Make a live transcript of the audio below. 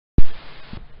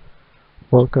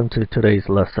Welcome to today's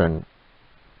lesson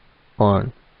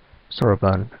on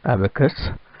Abacus.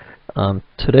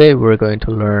 Today we're going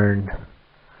to learn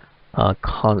a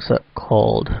concept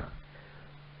called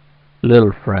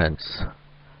little friends.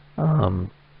 In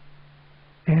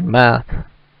math,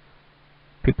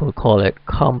 people call it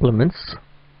complements.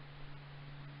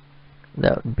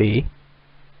 That would be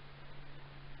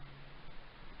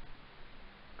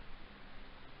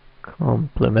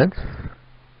complements.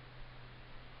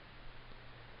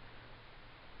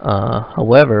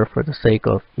 However, for the sake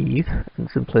of ease and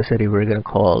simplicity, we're going to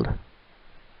call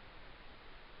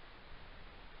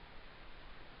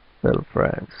little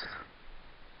friends.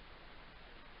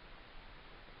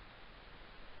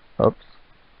 Oops,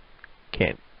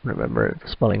 can't remember the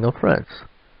spelling of friends.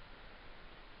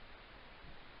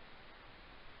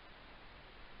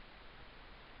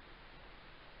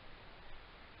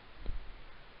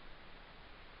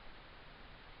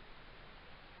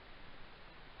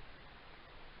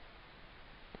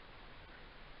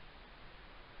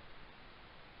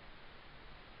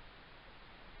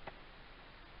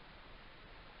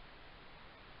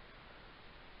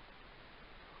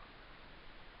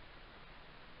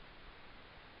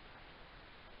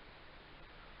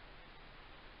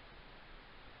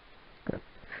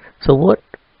 So what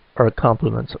are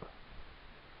complements?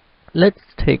 Let's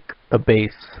take a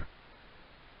base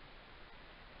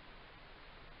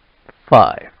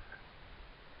 5.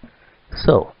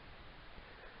 So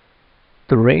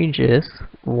the range is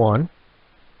 1,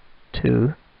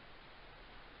 2,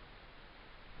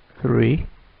 3,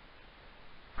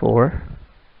 4,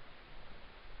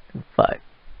 and 5.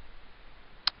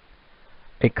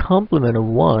 A complement of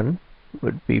 1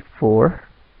 would be 4.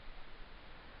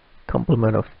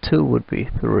 Complement of 2 would be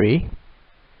 3.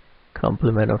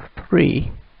 Complement of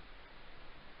 3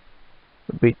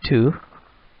 would be 2.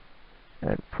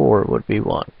 And 4 would be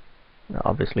 1. Now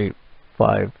obviously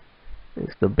 5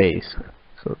 is the base,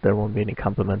 so there won't be any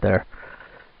complement there.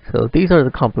 So these are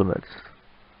the complements,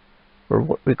 or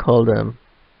what we call them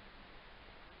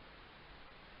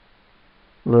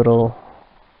little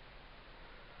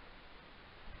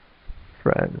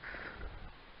friends.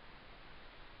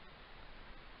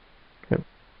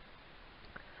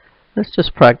 Let's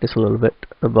just practice a little bit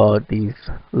about these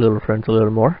little friends a little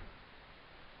more.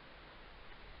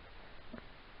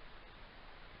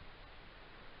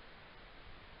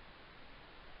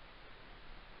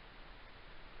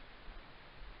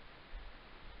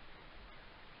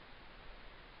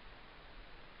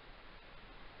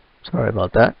 Sorry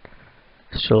about that.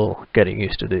 Still getting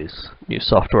used to this new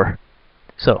software.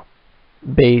 So,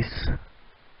 base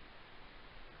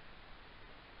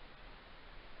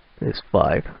is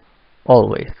 5.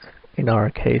 Always, in our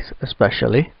case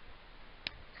especially.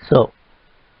 So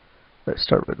let's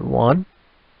start with 1,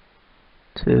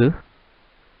 2,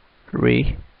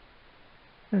 3,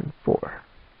 and 4.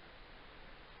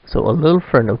 So a little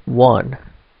friend of 1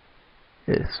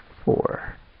 is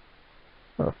 4,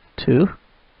 of 2,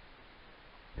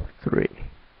 3,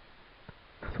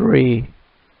 3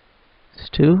 is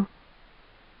 2,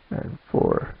 and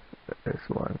 4 is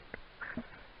 1.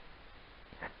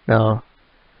 Now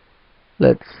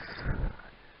let's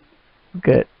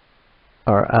get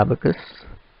our abacus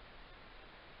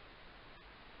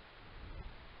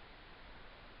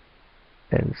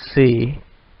and see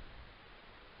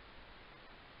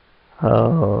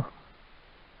how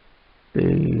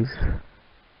these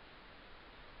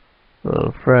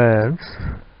little friends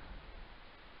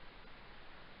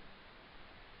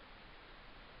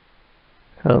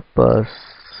help us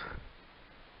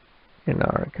in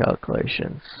our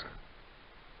calculations.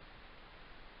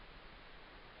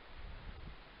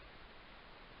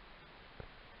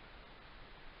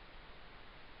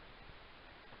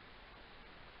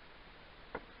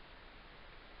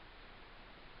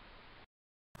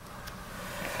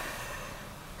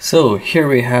 So here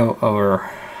we have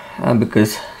our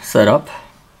abacus set up.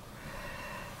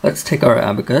 Let's take our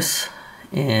abacus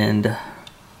and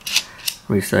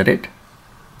reset it.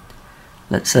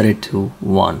 Let's set it to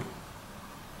 1.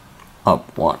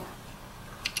 Up 1.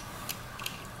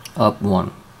 Up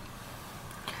 1.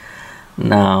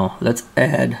 Now let's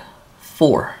add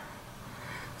 4.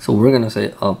 So we're gonna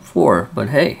say up 4, but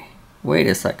hey, wait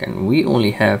a second, we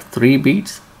only have 3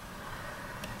 beads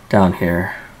down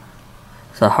here.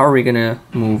 So how are we gonna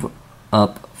move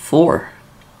up 4?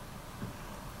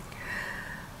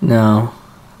 Now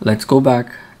let's go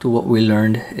back to what we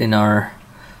learned in our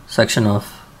section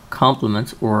of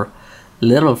complements, or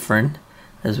little friend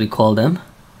as we call them.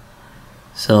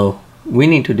 So we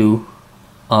need to do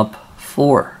up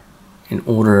 4 in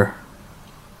order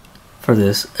for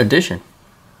this addition.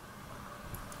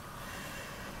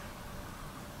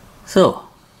 So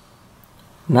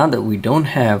now that we don't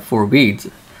have 4 beads,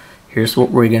 here's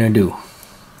what we're gonna do.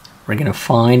 We're gonna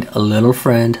find a little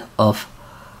friend of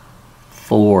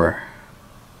 4.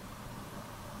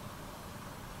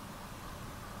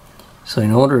 So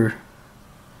in order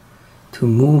to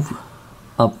move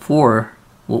up 4,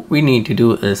 what we need to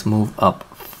do is move up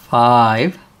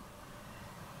 5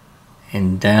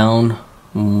 and down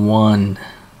 1.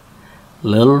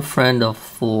 Little friend of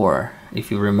 4,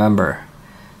 if you remember,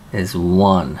 is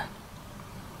 1.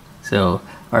 So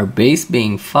our base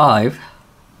being 5,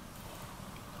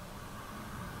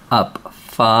 up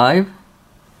 5,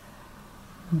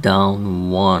 down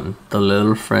 1. The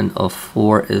little friend of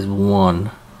 4 is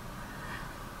 1.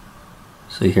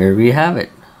 So here we have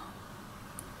it.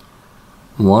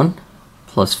 1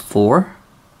 plus 4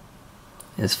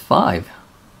 is 5.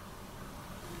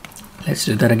 Let's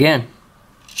do that again.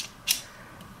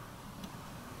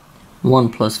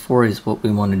 1 plus 4 is what we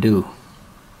want to do.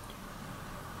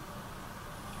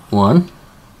 1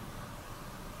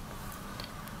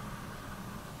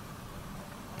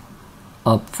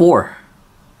 up 4,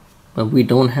 but we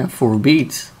don't have 4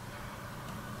 beads,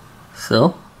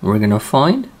 so we're gonna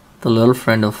find the little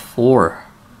friend of 4,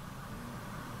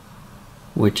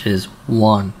 which is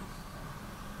 1.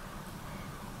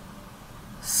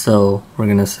 So we're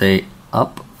gonna say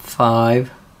up 5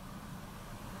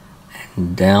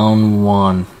 and down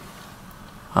 1.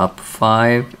 Up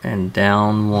 5 and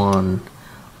down 1.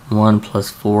 1 plus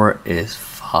 4 is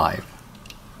 5.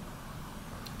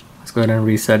 Let's go ahead and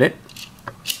reset it.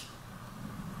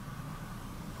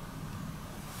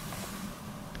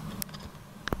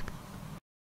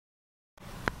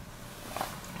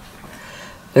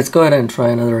 Let's go ahead and try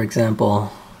another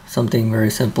example, something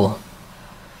very simple.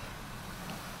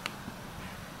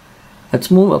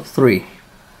 Let's move up 3.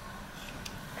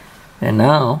 And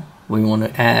now we want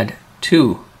to add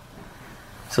 2.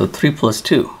 So 3 plus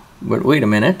 2. But wait a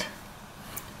minute.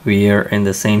 We are in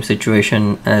the same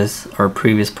situation as our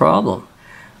previous problem.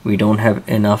 We don't have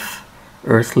enough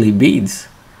earthly beads.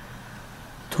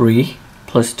 3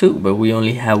 plus 2, but we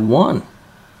only have 1.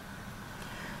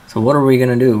 So what are we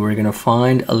going to do? We're going to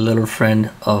find a little friend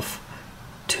of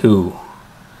 2.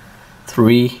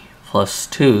 3 plus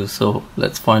 2. So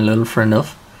let's find little friend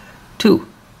of 2,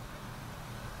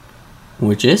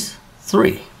 which is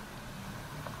 3.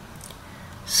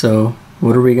 So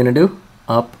what are we going to do?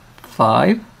 Up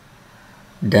 5,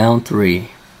 down 3.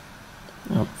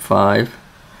 Up 5,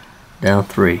 down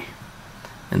 3.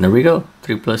 And there we go.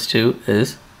 3 plus 2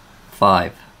 is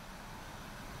 5.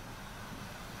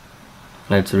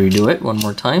 Let's redo it one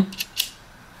more time.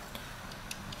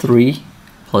 3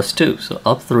 plus 2. So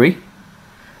up 3.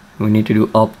 We need to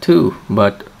do up 2.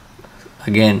 But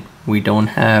again, we don't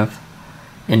have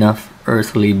enough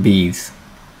earthly beads.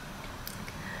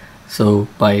 So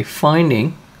by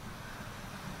finding,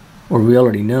 or we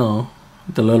already know,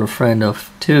 the little friend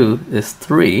of 2 is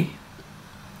 3.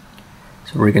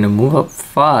 So we're going to move up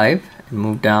 5 and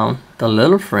move down the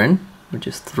little friend, which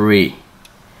is 3.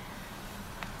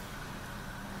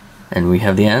 And we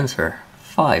have the answer,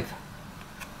 5.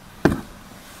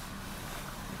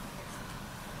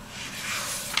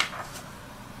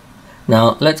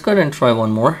 Now let's go ahead and try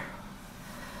one more.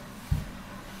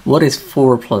 What is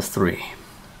 4 plus 3?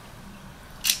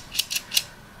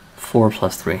 4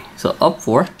 plus 3. So up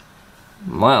 4.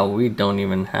 Wow, we don't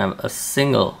even have a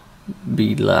single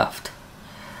bead left.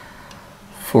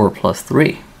 4 plus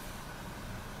 3.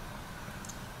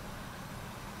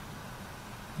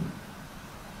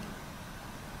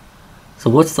 So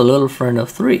what's the little friend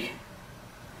of 3?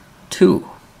 2.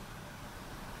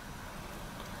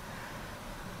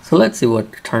 So let's see what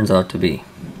it turns out to be.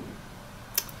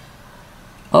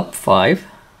 Up 5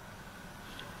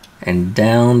 and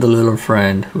down the little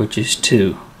friend, which is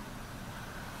 2.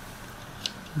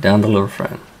 Down the little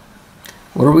friend.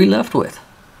 What are we left with?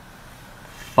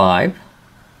 5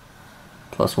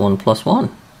 plus 1 plus 1.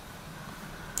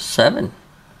 7.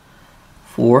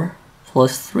 4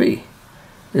 plus 3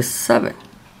 is 7.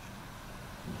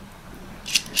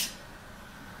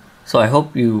 So I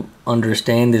hope you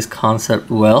understand this concept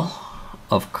well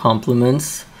of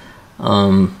complements.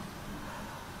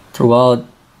 Throughout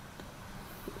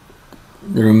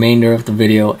the remainder of the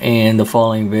video and the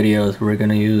following videos, we're going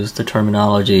to use the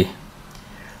terminology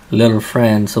little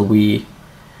friend, so we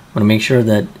want to make sure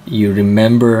that you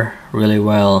remember really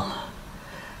well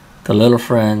the little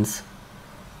friends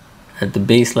at the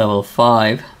base level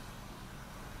 5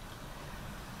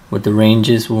 with the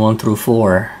ranges 1 through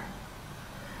 4.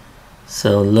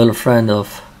 So little friend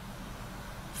of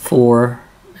 4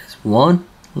 is 1,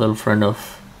 little friend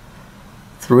of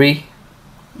 3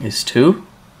 is 2,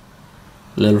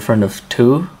 Little friend of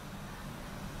 2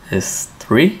 is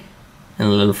 3,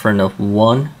 and little friend of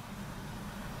 1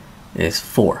 is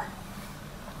 4.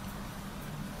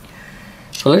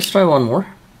 So let's try one more.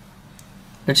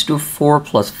 Let's do 4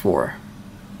 plus 4.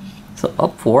 So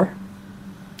up 4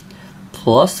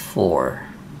 plus 4.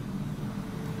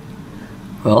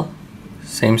 Well,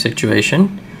 same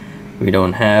situation. We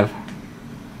don't have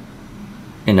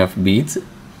enough beads.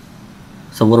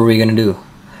 So what are we gonna do?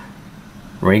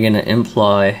 We're gonna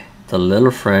imply the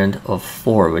little friend of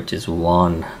 4, which is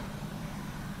 1.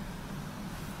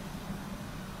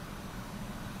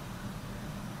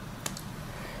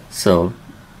 So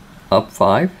up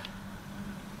 5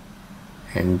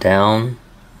 and down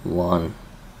 1.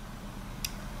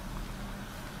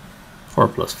 4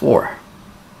 plus 4,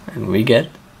 and we get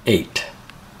 8.